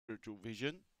Spiritual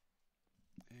Vision.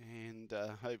 And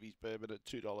Hovey's Bourbon at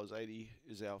 $2.80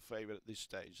 is our favourite at this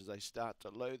stage as they start to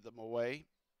load them away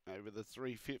over the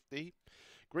 350.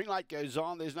 Green light goes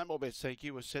on. There's no more bets, thank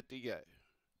you. We're set to go.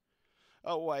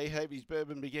 Away, Hovey's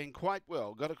Bourbon began quite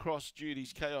well. Got across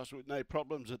Judy's Chaos with no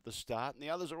problems at the start. And the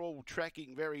others are all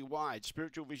tracking very wide.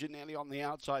 Spiritual Vision nearly on the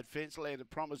outside fence. Landed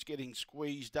Promise getting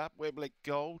squeezed up. Weblet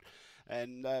Gold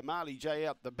and Marley J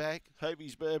out the back.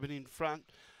 Hovey's Bourbon in front.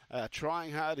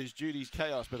 Trying hard is Judy's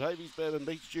Chaos. But Hovey's Bourbon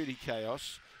beats Judy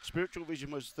Chaos. Spiritual Vision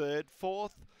was third.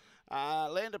 Fourth,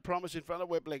 Landed Promise in front of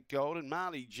Weblet Gold. And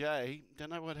Marley J,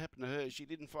 don't know what happened to her. She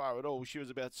didn't fire at all. She was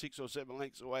about 6 or 7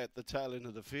 lengths away at the tail end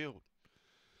of the field.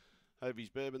 Hovey's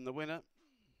Bourbon the winner.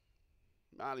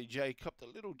 Marley J copped a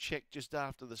little check just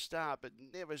after the start, but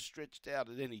never stretched out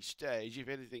at any stage. If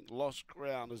anything, lost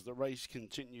ground as the race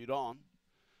continued on.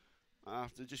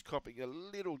 After just copping a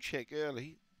little check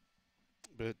early.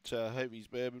 But Hovey's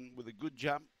Bourbon, with a good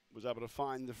jump, was able to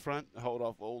find the front and hold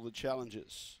off all the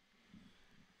challengers.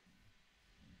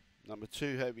 Number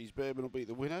 2, Hovey's Bourbon, will be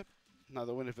the winner.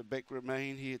 Another winner for Beck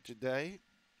Remain here today.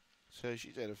 So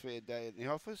she's had a fair day in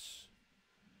the office.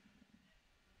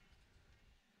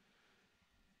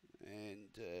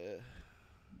 And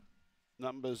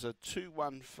numbers are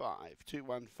 215.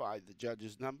 215, the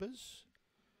judges' numbers.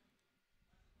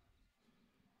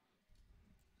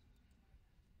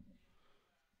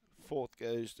 Fourth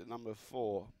goes to number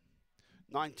 4.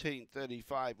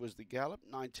 1935 was the gallop.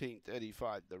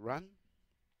 1935 the run.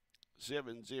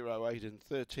 7:08 and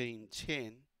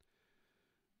 13:10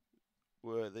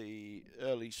 were the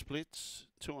early splits.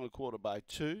 2 1/4 by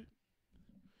 2.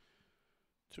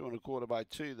 2 1/4 by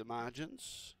 2 the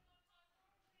margins.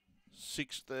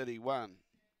 6:31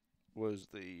 was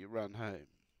the run home.